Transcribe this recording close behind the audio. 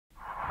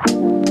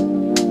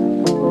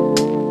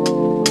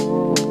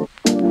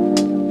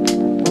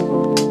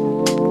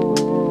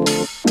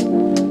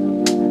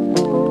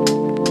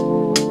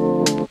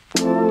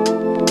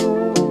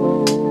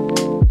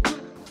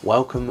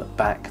welcome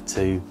back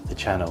to the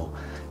channel.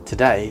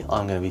 Today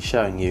I'm going to be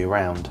showing you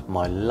around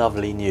my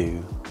lovely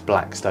new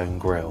Blackstone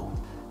grill.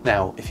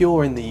 Now if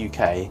you're in the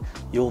UK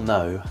you'll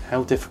know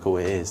how difficult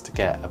it is to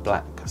get a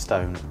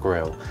Blackstone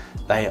grill.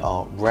 They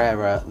are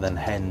rarer than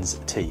hen's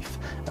teeth,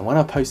 and when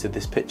I posted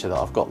this picture that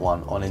I've got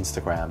one on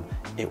Instagram,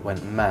 it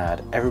went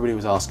mad. Everybody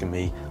was asking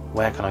me,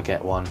 where can I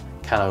get one,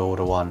 can I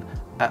order one?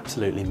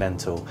 Absolutely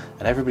mental,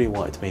 and everybody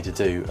wanted me to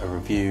do a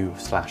review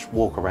 /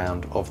 walk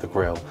around of the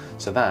grill,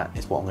 so that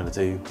is what I'm going to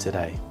do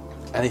today.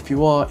 And if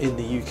you are in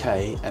the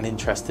UK and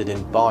interested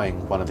in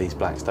buying one of these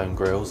Blackstone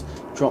grills,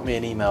 drop me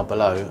an email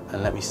below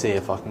and let me see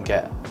if I can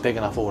get a big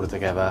enough order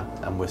together,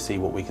 and we'll see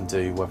what we can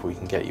do, whether we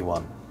can get you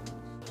one.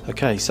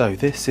 Okay, so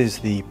this is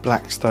the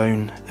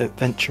Blackstone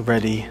Adventure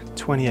Ready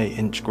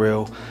 28-inch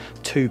grill,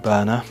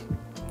 2-burner.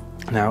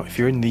 Now if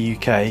you're in the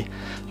UK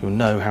you'll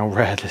know how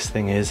rare this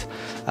thing is,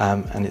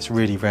 and it's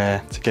really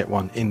rare to get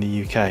one in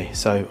the UK,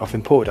 so I've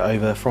imported it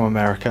over from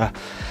America.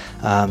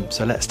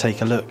 So let's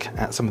take a look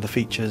at some of the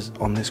features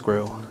on this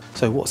grill.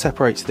 So what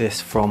separates this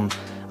from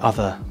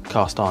other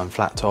cast iron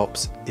flat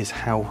tops is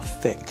how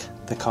thick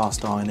the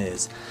cast iron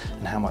is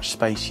and how much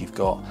space you've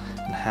got,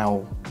 and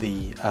how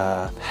the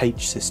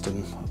H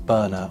system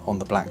burner on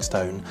the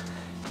Blackstone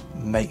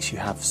makes you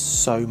have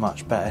so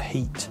much better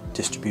heat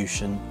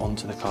distribution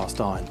onto the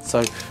cast iron.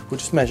 So we'll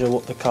just measure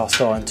what the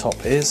cast iron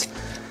top is,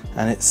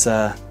 and it's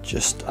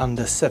just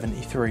under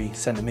 73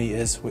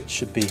 centimeters, which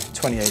should be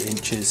 28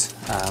 inches,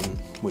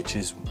 which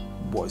is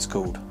what it's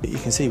called. You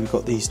can see we've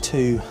got these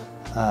two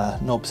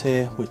knobs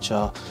here, which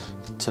are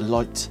to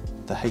light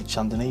the H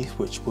underneath,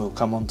 which we'll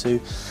come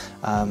onto,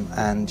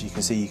 and you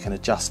can see you can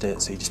adjust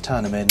it, so you just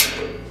turn them in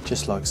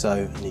just like so,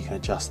 and you can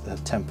adjust the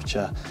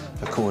temperature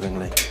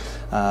accordingly.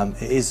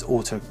 It is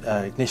auto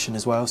ignition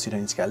as well, so you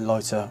don't need to get a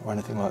lighter or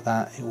anything like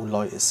that, it will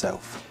light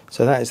itself.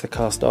 So that is the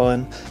cast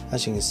iron.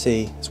 As you can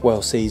see, it's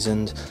well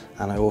seasoned,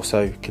 and I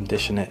also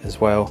condition it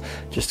as well,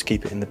 just to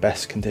keep it in the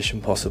best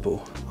condition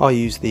possible. I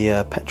use the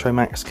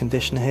Petromax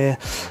conditioner here.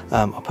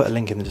 I'll put a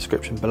link in the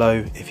description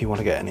below if you want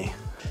to get any.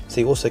 So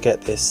you also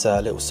get this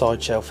little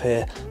side shelf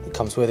here that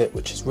comes with it,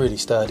 which is really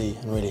sturdy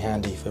and really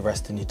handy for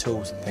resting your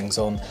tools and things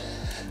on.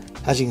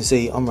 As you can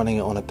see, I'm running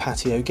it on a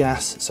patio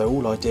gas, so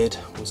all I did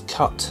was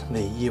cut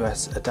the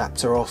US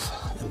adapter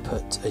off and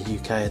put a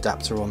UK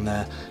adapter on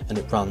there, and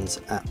it runs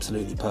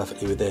absolutely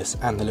perfectly with this,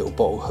 and the little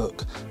bottle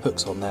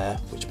hooks on there,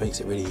 which makes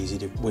it really easy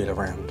to wheel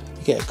around.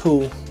 You get a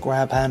cool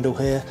grab handle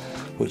here,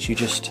 which you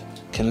just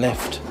can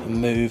lift and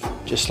move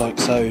just like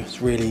so.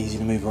 It's really easy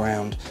to move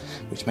around,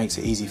 which makes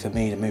it easy for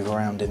me to move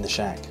around in the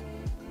shack.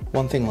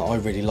 One thing that I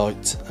really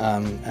liked,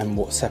 and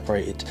what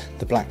separated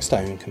the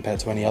Blackstone compared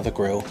to any other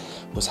grill,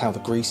 was how the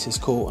grease is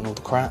caught and all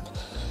the crap.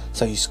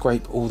 So you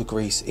scrape all the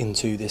grease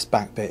into this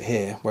back bit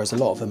here, whereas a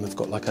lot of them have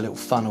got like a little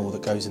funnel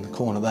that goes in the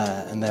corner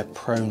there, and they're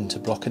prone to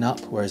blocking up,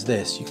 whereas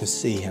this, you can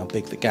see how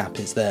big the gap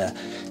is there.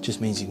 It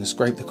just means you can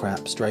scrape the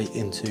crap straight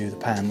into the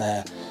pan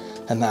there,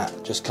 and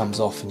that just comes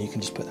off, and you can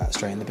just put that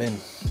straight in the bin.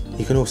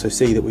 You can also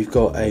see that we've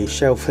got a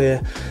shelf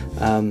here,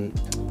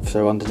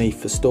 so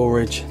underneath for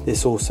storage.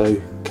 This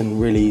also can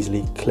really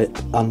easily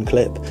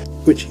unclip,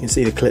 which you can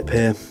see the clip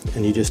here,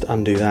 and you just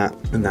undo that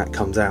and that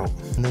comes out.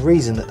 And the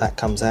reason that that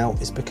comes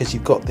out is because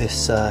you've got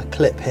this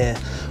clip here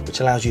which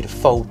allows you to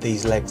fold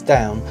these legs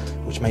down,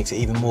 which makes it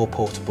even more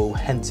portable,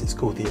 hence it's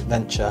called the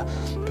Adventure,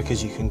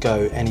 because you can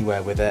go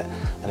anywhere with it,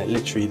 and it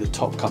literally, the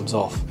top comes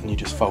off and you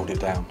just fold it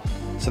down.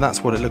 So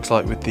that's what it looks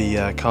like with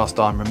the cast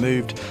iron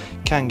removed.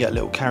 Can get a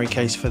little carry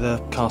case for the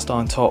cast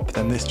iron top,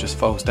 then this just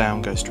folds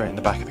down, goes straight in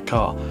the back of the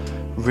car.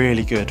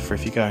 Really good for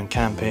if you're going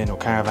camping or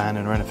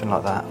caravanning or anything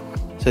like that.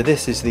 So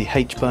this is the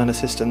H burner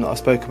system that I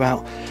spoke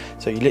about.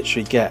 So you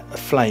literally get a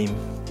flame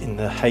in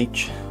the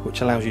H,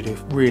 which allows you to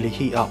really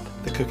heat up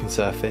the cooking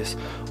surface,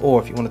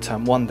 or if you want to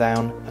turn one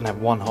down and have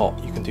one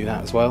hot, you can do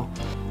that as well.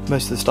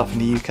 Most of the stuff in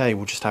the UK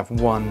will just have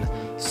one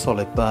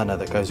solid burner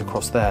that goes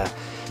across there,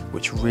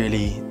 which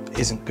really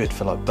isn't good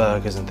for like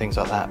burgers and things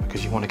like that,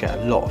 because you want to get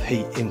a lot of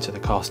heat into the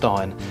cast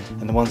iron,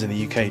 and the ones in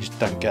the UK just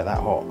don't get that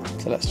hot.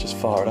 So let's just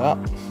fire it up,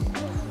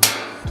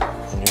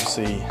 and you'll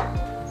see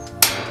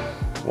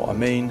what I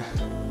mean.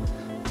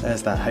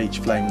 There's that H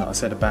flame that I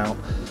said about.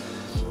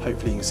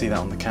 Hopefully you can see that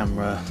on the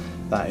camera.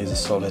 That is a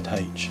solid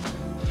H,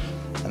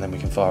 and then we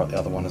can fire up the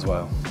other one as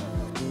well.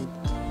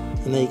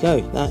 And there you go,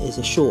 that is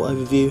a short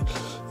overview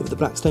of the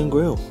Blackstone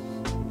grill.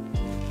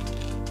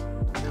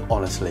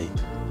 Honestly,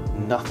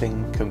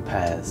 nothing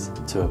compares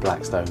to a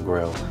Blackstone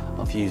grill.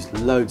 I've used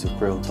loads of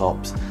grill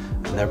tops,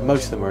 and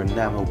most of them are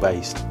enamel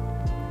based,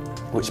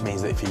 which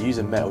means that if you're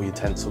using metal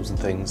utensils and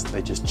things,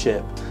 they just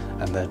chip,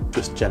 and they're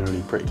just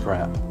generally pretty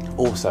crap.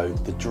 Also,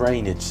 the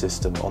drainage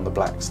system on the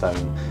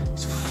Blackstone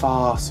is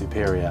far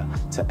superior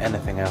to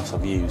anything else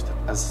I've used.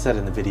 As I said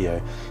in the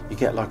video, you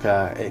get like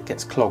it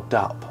gets clogged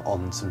up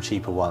on some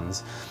cheaper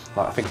ones.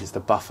 Like I think it's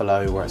the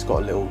Buffalo, where it's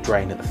got a little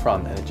drain at the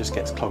front and it just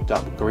gets clogged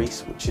up with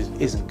grease, which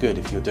isn't good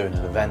if you're doing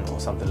an event or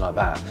something like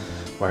that.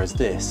 Whereas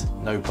this,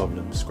 no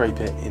problem, scrape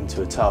it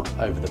into a tub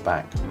over the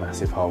back,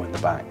 massive hole in the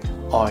back.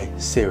 I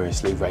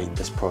seriously rate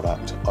this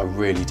product, I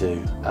really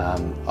do.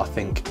 I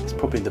think it's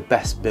probably the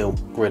best built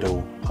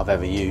griddle I've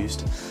ever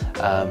used,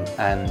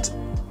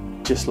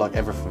 and just like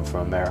everything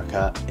from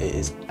America, it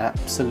is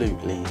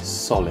absolutely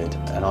solid,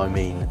 and I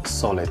mean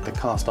solid. The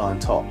cast iron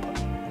top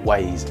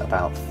weighs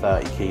about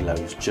 30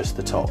 kilos, just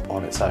the top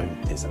on its own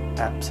is an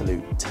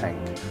absolute tank.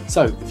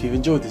 So if you've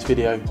enjoyed this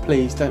video,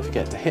 please don't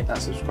forget to hit that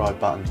subscribe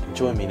button and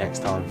join me next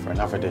time for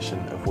another edition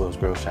of Will's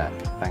Grill Shack.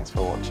 Thanks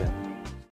for watching.